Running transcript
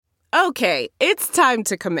Okay, it's time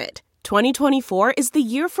to commit. 2024 is the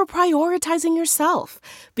year for prioritizing yourself.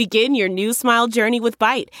 Begin your new smile journey with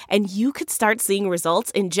Byte, and you could start seeing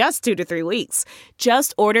results in just 2 to 3 weeks.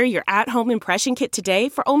 Just order your at-home impression kit today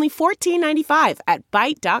for only $14.95 at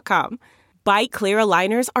Byte.com. Byte Clear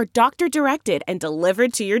aligners are doctor-directed and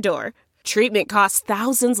delivered to your door. Treatment costs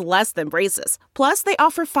thousands less than braces. Plus, they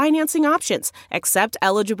offer financing options, accept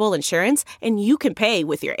eligible insurance, and you can pay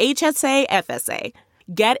with your HSA, FSA.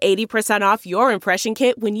 Get 80% off your impression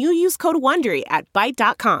kit when you use code WONDERY at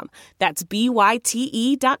Byte.com. That's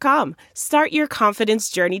BYTE.com. Start your confidence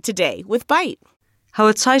journey today with Byte. How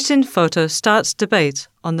a Caixin photo starts debate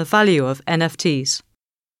on the value of NFTs.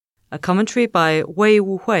 A commentary by Wei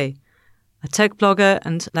Wuhui, a tech blogger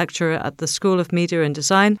and lecturer at the School of Media and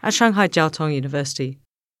Design at Shanghai Jiao Tong University.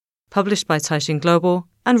 Published by Caixin Global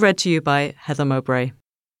and read to you by Heather Mowbray.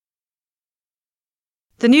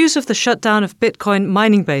 The news of the shutdown of Bitcoin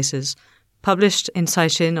mining bases, published in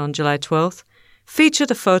Caixin on July 12th,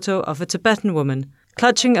 featured a photo of a Tibetan woman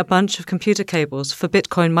clutching a bunch of computer cables for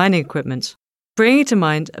Bitcoin mining equipment, bringing to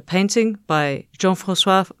mind a painting by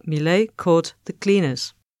Jean-François Millet called The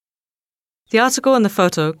Cleaners. The article and the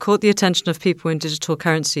photo caught the attention of people in digital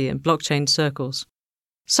currency and blockchain circles.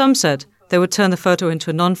 Some said they would turn the photo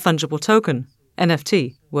into a non-fungible token,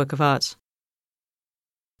 NFT, work of art.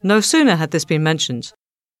 No sooner had this been mentioned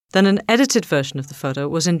than an edited version of the photo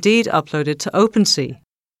was indeed uploaded to OpenSea,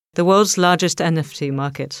 the world's largest NFT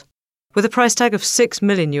market, with a price tag of $6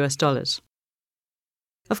 million.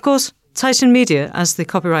 Of course, Caixin Media, as the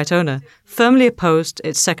copyright owner, firmly opposed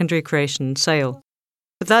its secondary creation and sale.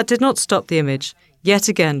 But that did not stop the image, yet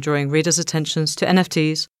again drawing readers' attentions to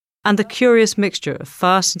NFTs and the curious mixture of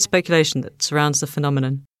farce and speculation that surrounds the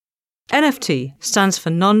phenomenon. NFT stands for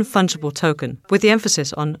non-fungible token, with the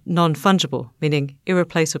emphasis on non-fungible, meaning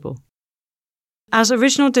irreplaceable. As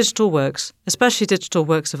original digital works, especially digital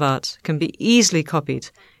works of art, can be easily copied,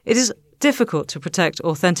 it is difficult to protect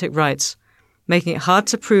authentic rights, making it hard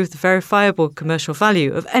to prove the verifiable commercial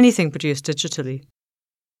value of anything produced digitally.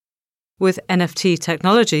 With NFT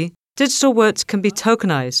technology, digital works can be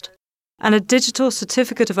tokenized, and a digital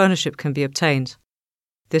certificate of ownership can be obtained.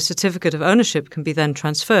 This certificate of ownership can be then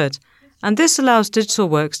transferred, and this allows digital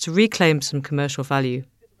works to reclaim some commercial value.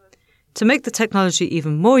 To make the technology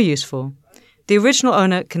even more useful, the original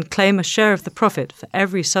owner can claim a share of the profit for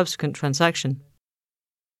every subsequent transaction.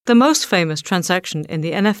 The most famous transaction in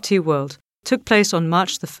the NFT world took place on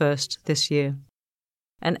March the 1st this year.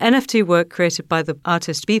 An NFT work created by the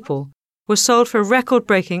artist Beeple was sold for a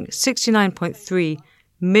record-breaking $69.3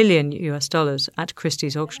 million at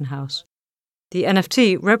Christie's auction house. The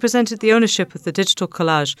NFT represented the ownership of the digital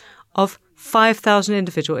collage of 5,000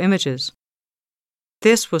 individual images.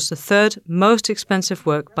 This was the third most expensive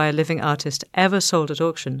work by a living artist ever sold at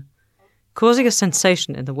auction, causing a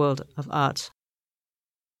sensation in the world of art.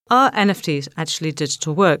 Are NFTs actually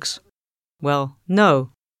digital works? Well,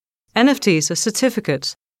 no. NFTs are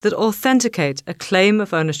certificates that authenticate a claim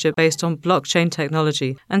of ownership based on blockchain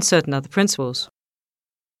technology and certain other principles.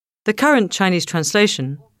 The current Chinese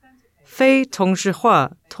translation, 非同质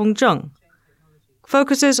化通证,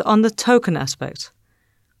 focuses on the token aspect,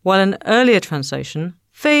 while an earlier translation,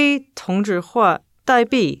 非同质化代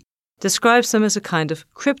币, describes them as a kind of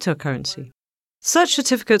cryptocurrency. Such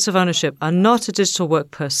certificates of ownership are not a digital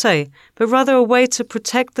work per se, but rather a way to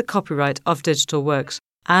protect the copyright of digital works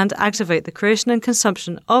and activate the creation and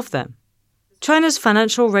consumption of them. China's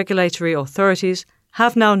financial regulatory authorities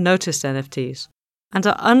have now noticed NFTs and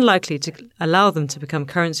are unlikely to allow them to become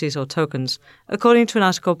currencies or tokens, according to an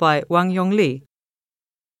article by Wang Yongli,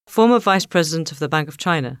 former vice president of the Bank of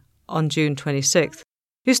China, on June 26th,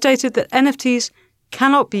 who stated that NFTs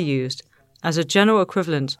cannot be used as a general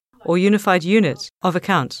equivalent or unified unit of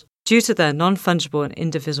account due to their non-fungible and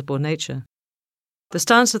indivisible nature. The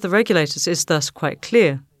stance of the regulators is thus quite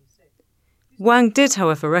clear. Wang did,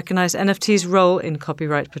 however, recognize NFTs' role in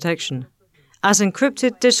copyright protection. As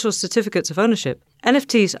encrypted digital certificates of ownership,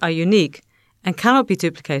 NFTs are unique and cannot be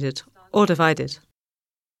duplicated or divided.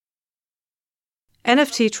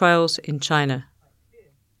 NFT trials in China.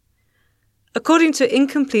 According to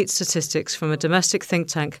incomplete statistics from a domestic think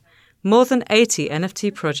tank, more than 80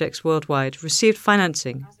 NFT projects worldwide received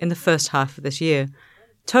financing in the first half of this year,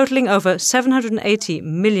 totaling over $780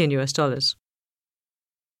 million.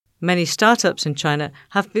 Many startups in China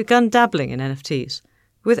have begun dabbling in NFTs,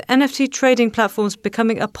 with NFT trading platforms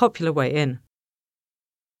becoming a popular way in.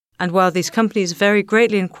 And while these companies vary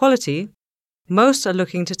greatly in quality, most are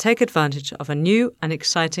looking to take advantage of a new and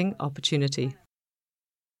exciting opportunity.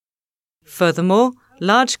 Furthermore,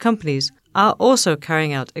 large companies are also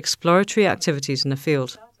carrying out exploratory activities in the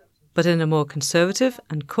field. but in a more conservative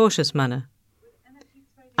and cautious manner.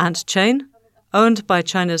 AntChain, owned by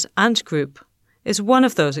China's Ant Group, is one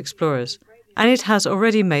of those explorers, and it has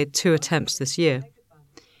already made 2 attempts this year.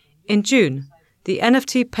 In June, the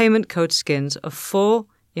NFT payment code skins of 4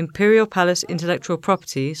 Imperial Palace intellectual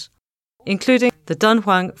properties, including the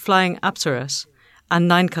Dunhuang flying apsaras and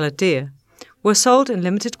 9-colored deer, were sold in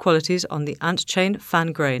limited quantities on the AntChain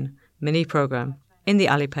Fangrain mini program in the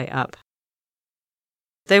Alipay app.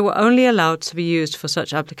 They were only allowed to be used for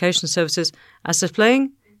such application services as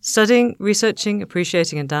displaying, studying, researching,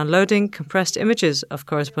 appreciating and downloading compressed images of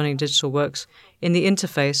corresponding digital works in the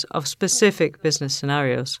interface of specific business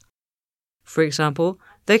scenarios. For example,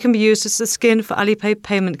 they can be used as the skin for Alipay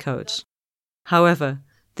payment codes. However,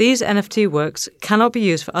 these NFT works cannot be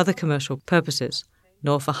used for other commercial purposes,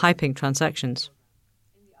 nor for hyping transactions.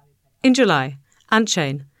 In July,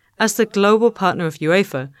 AntChain, as the global partner of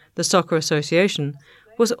UEFA, the soccer association,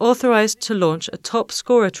 was authorized to launch a top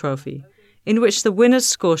scorer trophy, in which the winner's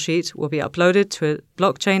score sheet will be uploaded to a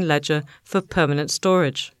blockchain ledger for permanent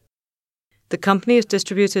storage. The company has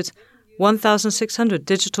distributed 1,600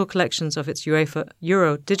 digital collections of its UEFA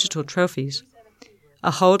Euro digital trophies.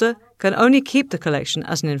 A holder can only keep the collection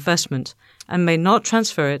as an investment and may not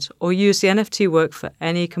transfer it or use the NFT work for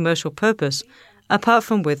any commercial purpose apart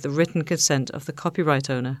from with the written consent of the copyright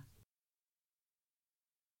owner.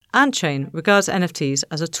 AntChain regards NFTs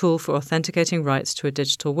as a tool for authenticating rights to a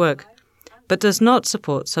digital work, but does not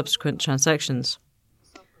support subsequent transactions.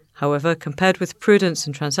 However, compared with prudence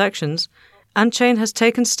in transactions, AntChain has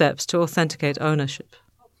taken steps to authenticate ownership.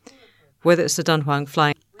 Whether it's the Dunhuang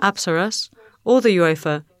flying apsaras or the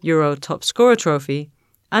UEFA Euro Top Scorer trophy,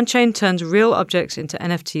 AntChain turns real objects into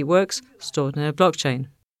NFT works stored in a blockchain.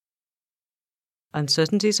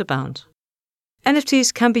 Uncertainties abound.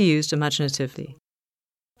 NFTs can be used imaginatively.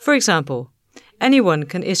 For example, anyone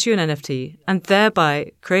can issue an NFT and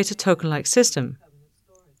thereby create a token-like system.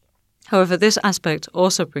 However, this aspect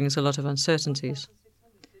also brings a lot of uncertainties.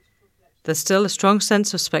 There's still a strong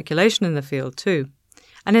sense of speculation in the field too,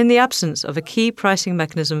 and in the absence of a key pricing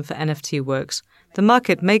mechanism for NFT works, the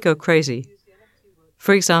market may go crazy.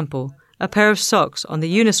 For example, a pair of socks on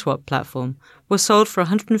the Uniswap platform was sold for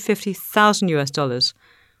 $150,000,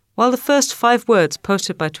 while the first 5 words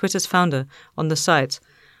posted by Twitter's founder on the site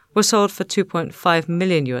were sold for $2.5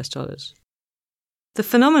 million. The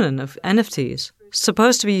phenomenon of NFTs,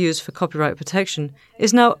 supposed to be used for copyright protection,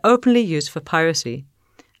 is now openly used for piracy,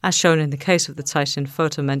 as shown in the case of the Taishin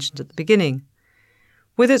photo mentioned at the beginning,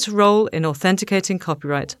 with its role in authenticating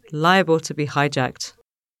copyright liable to be hijacked.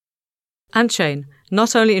 AntChain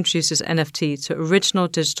not only introduces NFT to original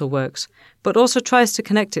digital works, but also tries to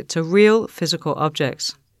connect it to real physical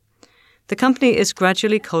objects. The company is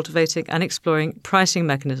gradually cultivating and exploring pricing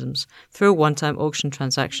mechanisms through a one-time auction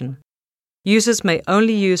transaction. Users may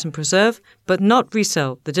only use and preserve, but not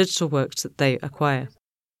resell the digital works that they acquire.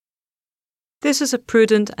 This is a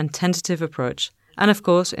prudent and tentative approach, and of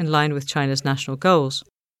course in line with China's national goals,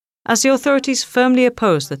 as the authorities firmly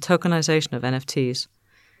oppose the tokenization of NFTs,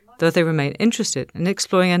 though they remain interested in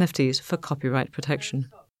exploring NFTs for copyright protection.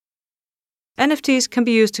 NFTs can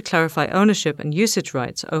be used to clarify ownership and usage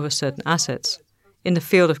rights over certain assets. In the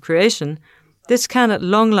field of creation, this can at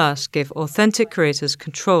long last give authentic creators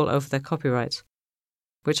control over their copyright,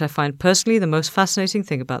 which I find personally the most fascinating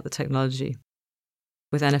thing about the technology.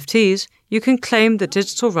 With NFTs, you can claim the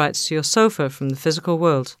digital rights to your sofa from the physical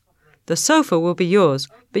world. The sofa will be yours,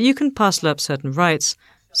 but you can parcel up certain rights,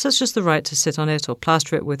 such as the right to sit on it or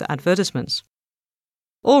plaster it with advertisements.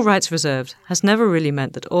 All rights reserved has never really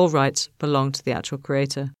meant that all rights belong to the actual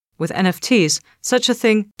creator. With NFTs, such a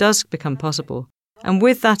thing does become possible, and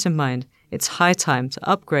with that in mind, it's high time to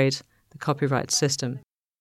upgrade the copyright system.